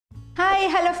Hi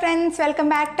hello friends, welcome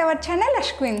back to our channel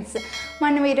Ashwins.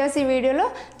 మనం ఈరోజు ఈ వీడియోలో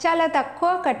చాలా తక్కువ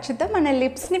ఖర్చుతో మన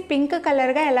లిప్స్ని పింక్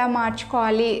కలర్గా ఎలా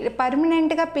మార్చుకోవాలి,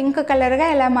 పర్మనెంట్గా పింక్ కలర్గా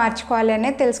ఎలా మార్చుకోవాలి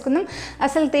అనేది తెలుసుకుందాం.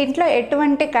 అసలు దీంట్లో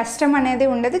ఎటువంటి కష్టం అనేది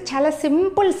ఉండదు. చాలా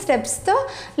సింపుల్ స్టెప్స్తో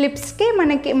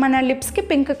మన లిప్స్కి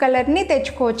పింక్ కలర్ని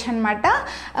తెచ్చుకోవచ్చు అనమాట.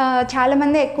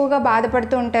 చాలామంది ఎక్కువగా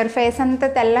బాధపడుతూ ఉంటారు, ఫేస్ అంతా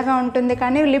తెల్లగా ఉంటుంది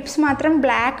కానీ లిప్స్ మాత్రం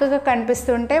బ్లాక్గా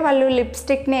కనిపిస్తుంటాయి. వాళ్ళు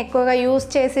లిప్స్టిక్ని ఎక్కువగా యూస్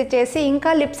చేసి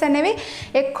ఇంకా లిప్స్ అనేవి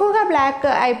ఎక్కువగా బ్లాక్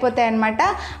అయిపోతాయి అన్నమాట.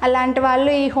 అలాంటి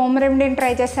వాళ్ళు ఈ హోమ్ రెమెడీని ట్రై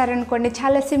చేశారనుకోండి,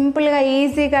 చాలా సింపుల్గా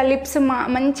ఈజీగా లిప్స్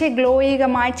మంచి గ్లోయిగా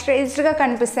మాయిశ్చరైజ్డ్గా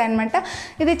కనిపిస్తాయి అనమాట.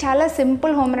 ఇది చాలా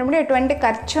సింపుల్ హోమ్ రెమెడీ, ఎటువంటి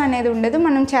ఖర్చు అనేది ఉండదు.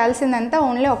 మనం చేయాల్సిందంతా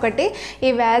ఓన్లీ ఒకటి,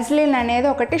 ఈ వాసలిన్ అనేది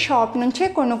ఒకటి షాప్ నుంచే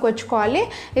కొనుక్కొచ్చుకోవాలి.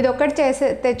 ఇది ఒకటి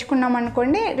తెచ్చుకున్నాం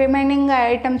అనుకోండి, రిమైనింగ్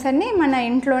ఐటమ్స్ అన్నీ మన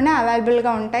ఇంట్లోనే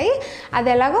అవైలబుల్గా ఉంటాయి.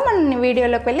 అది ఎలాగో మనం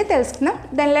వీడియోలోకి వెళ్ళి తెలుసుకుందాం.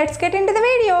 Then let's get into the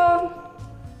video.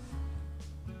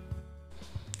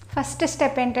 First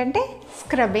step ఏంటంటే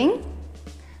స్క్రబ్బింగ్.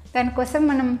 దానికోసం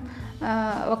మనం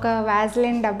ఒక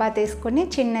వాసలిన్ డబ్బా తీసుకొని,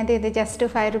 చిన్నది, ఇది జస్ట్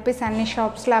 5 రూపీస్ అన్ని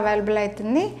షాప్స్లో అవైలబుల్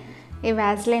అవుతుంది. ఈ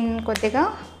వాసలిన్ కొద్దిగా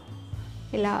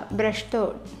ఇలా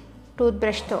టూత్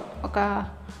బ్రష్తో ఒక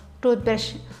టూత్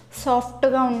బ్రష్,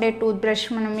 సాఫ్ట్గా ఉండే టూత్ బ్రష్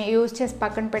మనం యూజ్ చేసి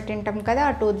పక్కన పెట్టింటాం కదా,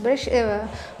 ఆ టూత్ బ్రష్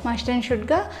మస్ట్ అండ్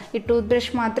షుడ్గా. ఈ టూత్ బ్రష్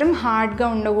మాత్రం హార్డ్గా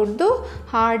ఉండకూడదు,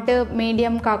 హార్డ్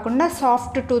మీడియం కాకుండా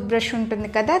సాఫ్ట్ టూత్ బ్రష్ ఉంటుంది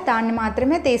కదా, దాన్ని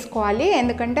మాత్రమే తీసుకోవాలి.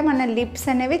 ఎందుకంటే మన లిప్స్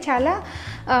అనేవి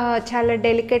చాలా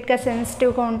డెలికేట్గా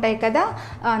సెన్సిటివ్గా ఉంటాయి కదా,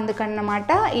 అందుకన్నమాట.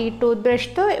 ఈ టూత్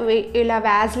బ్రష్తో ఇలా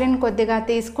వాసలిన్ కొద్దిగా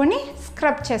తీసుకొని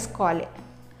స్క్రబ్ చేసుకోవాలి.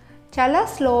 చాలా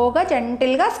స్లోగా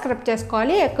జెంటిల్గా స్క్రబ్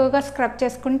చేసుకోవాలి. ఎక్కువగా స్క్రబ్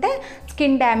చేసుకుంటే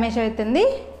స్కిన్ డ్యామేజ్ అవుతుంది.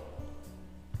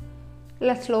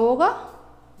 ఇలా స్లోగా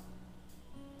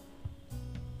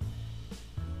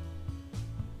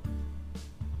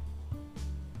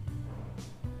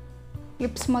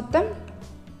లిప్స్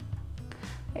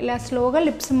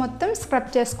మొత్తం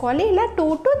స్క్రబ్ చేసుకోవాలి. ఇలా 2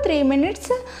 to 3 minutes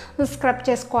స్క్రబ్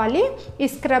చేసుకోవాలి. ఈ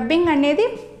స్క్రబ్బింగ్ అనేది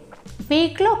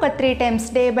వీక్లో ఒక 3 times,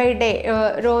 డే బై డే,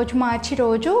 రోజు మార్చి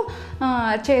రోజు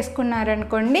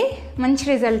చేసుకున్నారనుకోండి, మంచి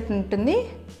రిజల్ట్ ఉంటుంది.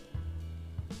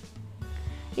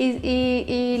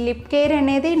 ఈ లిప్ కేర్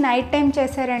అనేది నైట్ టైం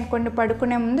చేశారనుకోండి,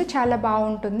 పడుకునే ముందు చాలా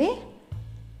బాగుంటుంది.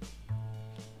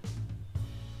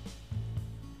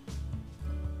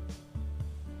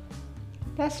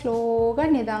 ఇలా స్లోగా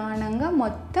నిదానంగా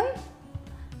మొత్తం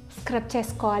స్క్రబ్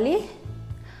చేసుకోవాలి.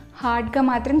 హార్డ్గా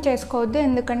మాత్రం చేసుకోవద్దు,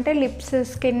 ఎందుకంటే లిప్స్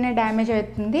స్కిన్ డ్యామేజ్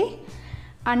అవుతుంది.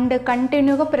 అండ్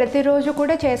కంటిన్యూగా ప్రతిరోజు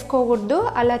కూడా చేసుకోకూడదు,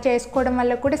 అలా చేసుకోవడం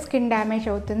వల్ల కూడా స్కిన్ డ్యామేజ్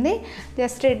అవుతుంది.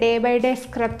 Just day by day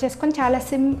scrub చేసుకొని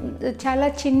చాలా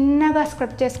చిన్నగా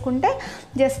స్క్రబ్ చేసుకుంటే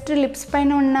జస్ట్ లిప్స్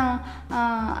పైన ఉన్న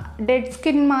డెడ్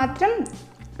స్కిన్ మాత్రం,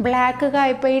 బ్లాక్గా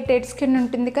అయిపోయి డెడ్ స్కిన్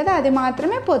ఉంటుంది కదా, అది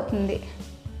మాత్రమే పోతుంది.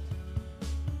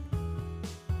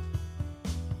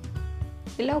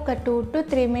 ఇలా ఒక 2 to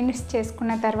 3 minutes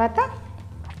చేసుకున్న తర్వాత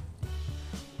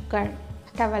ఒక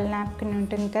టవల్ నాప్కిన్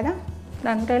ఉంటుంది కదా,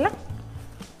 దాంతో ఇలా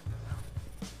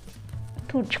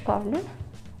తుడుచుకోవాలి.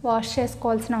 వాష్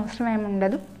చేసుకోవాల్సిన అవసరం ఏమి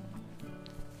ఉండదు.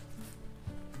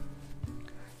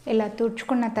 ఇలా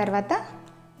తుడుచుకున్న తర్వాత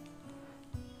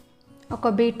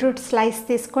ఒక బీట్రూట్ స్లైస్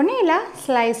తీసుకొని ఇలా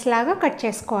స్లైస్ లాగా కట్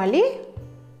చేసుకోవాలి.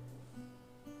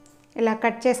 ఇలా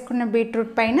కట్ చేసుకున్న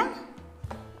బీట్రూట్ పైన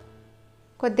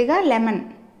కొద్దిగా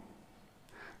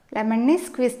లెమన్ని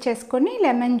స్క్వీజ్ చేసుకొని,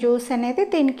 లెమన్ జ్యూస్ అనేది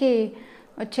దీనికి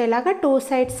వచ్చేలాగా 2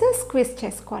 sides స్క్వీజ్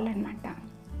చేసుకోవాలన్నమాట.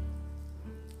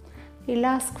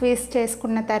 ఇలా స్క్వీజ్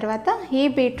చేసుకున్న తర్వాత ఈ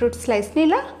బీట్రూట్ స్లైస్ని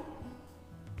ఇలా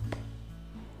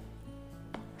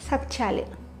సక్ చేయాలి.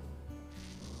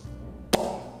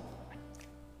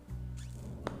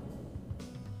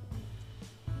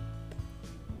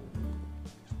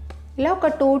 ఇలా ఒక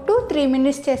 2 to 3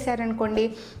 minutes చేశారనుకోండి,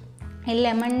 ఈ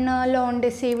లెమన్లో ఉండే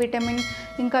సి విటమిన్,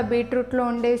 ఇంకా బీట్రూట్లో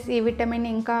ఉండే సి విటమిన్,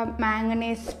 ఇంకా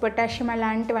మ్యాంగనీస్, పొటాషియం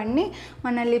అలాంటివన్నీ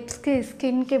మన లిప్స్కి,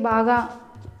 స్కిన్కి బాగా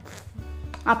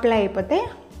అప్లై అయిపోతాయి.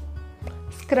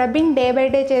 స్క్రబ్బింగ్ డే బై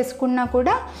డే చేసుకున్నా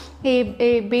కూడా ఈ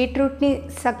బీట్రూట్ని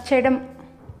సక్ చేయడం,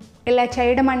 ఇలా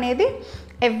చేయడం అనేది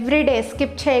ఎవ్రీడే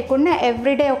స్కిప్ చేయకుండా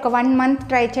ఎవ్రీడే ఒక 1 month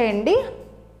ట్రై చేయండి.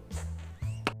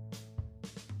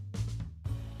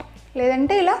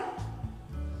 లేదంటే ఇలా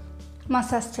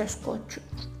మసాజ్ చేసుకోవచ్చు.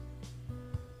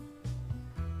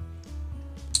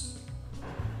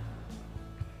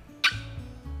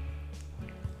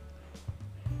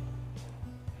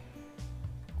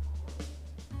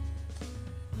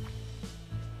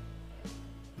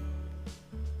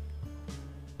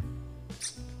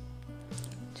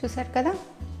 చూసారు కదా,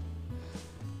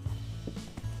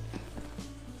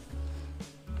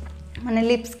 మన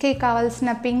లిప్స్కి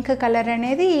కావాల్సిన పింక్ కలర్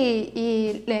అనేది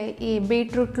ఈ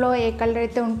బీట్రూట్లో ఏ కలర్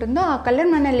అయితే ఉంటుందో ఆ కలర్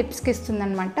మన లిప్స్కి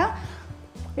ఇస్తుందన్నమాట.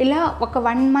 ఇలా ఒక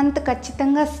 1 మంత్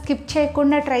ఖచ్చితంగా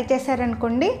చేయకుండా ట్రై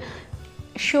చేశారనుకోండి,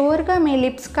 షూర్గా మీ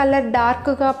లిప్స్ కలర్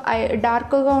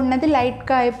డార్క్గా ఉన్నది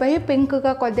లైట్గా అయిపోయి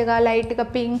పింక్గా, కొద్దిగా లైట్గా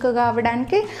పింక్గా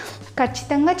అవ్వడానికి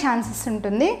ఖచ్చితంగా ఛాన్సెస్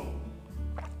ఉంటుంది.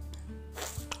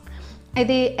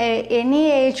 ఇది ఎనీ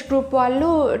ఏజ్ గ్రూప్ వాళ్ళు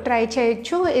ట్రై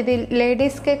చేయొచ్చు. ఇది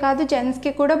లేడీస్కే కాదు,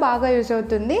 జెంట్స్కి కూడా బాగా యూజ్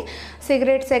అవుతుంది.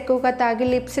 సిగరెట్స్ ఎక్కువగా తాగి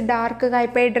లిప్స్ డార్క్గా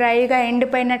అయిపోయి డ్రైగా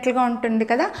ఎండిపోయినట్లుగా ఉంటుంది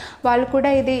కదా, వాళ్ళు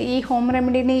కూడా ఈ హోమ్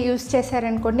రెమెడీని యూజ్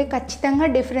చేశారనుకోండి, ఖచ్చితంగా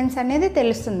డిఫరెన్స్ అనేది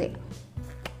తెలుస్తుంది.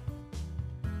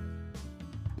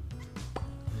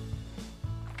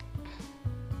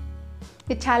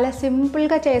 ఇది చాలా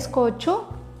సింపుల్గా చేసుకోవచ్చు.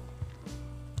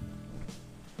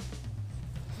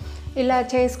 ఇలా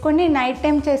చేసుకొని నైట్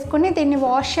టైం చేసుకొని దీన్ని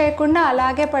వాష్ చేయకుండా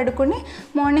అలాగే పడుకొని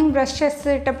మార్నింగ్ బ్రష్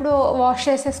చేసేటప్పుడు వాష్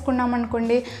చేసేసుకున్నాం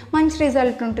అనుకోండి, మంచి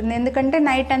రిజల్ట్ ఉంటుంది. ఎందుకంటే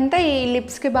నైట్ అంతా ఈ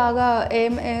లిప్స్కి బాగా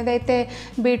ఏదైతే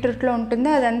బీట్రూట్లో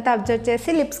ఉంటుందో అదంతా అబ్జర్వ్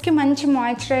చేసి లిప్స్కి మంచి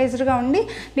మాయిశ్చరైజర్గా ఉండి,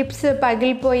 లిప్స్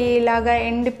పగిలిపోయి ఇలాగా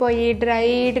ఎండిపోయి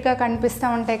డ్రైడ్గా కనిపిస్తూ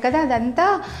ఉంటాయి కదా, అదంతా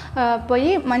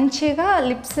పోయి మంచిగా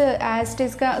లిప్స్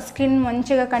యాస్టీస్గా స్కిన్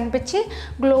మంచిగా కనిపించి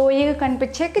గ్లోయిగా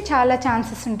కనిపించేకి చాలా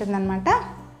ఛాన్సెస్ ఉంటుందన్నమాట.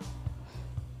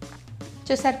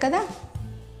 చూసారు కదా,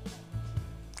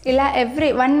 ఇలా ఎవ్రీ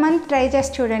 1 మంత్ ట్రై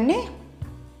చేసి చూడండి,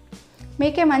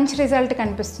 మీకే మంచి రిజల్ట్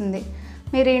కనిపిస్తుంది.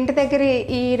 మీరు ఇంటి దగ్గర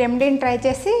ఈ రెమెడీని ట్రై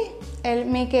చేసి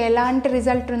మీకు ఎలాంటి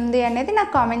రిజల్ట్ ఉంది అనేది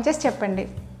నాకు కామెంట్ చేసి చెప్పండి.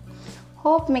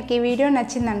 హోప్ మీకు ఈ వీడియో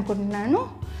నచ్చింది అనుకుంటున్నాను.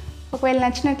 ఒకవేళ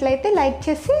నచ్చినట్లయితే లైక్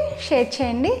చేసి షేర్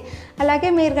చేయండి. అలాగే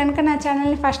మీరు కనుక నా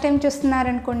ఛానల్ని ఫస్ట్ టైం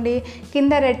చూస్తున్నారనుకోండి,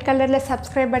 కింద రెడ్ కలర్లో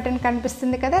సబ్స్క్రైబ్ బటన్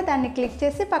కనిపిస్తుంది కదా, దాన్ని క్లిక్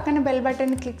చేసి పక్కన బెల్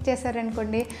బటన్ని క్లిక్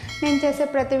చేశారనుకోండి, నేను చేసే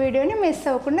ప్రతి వీడియోని మిస్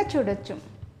అవ్వకుండా చూడొచ్చు.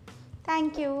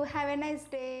 Thank you. Have a nice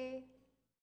day.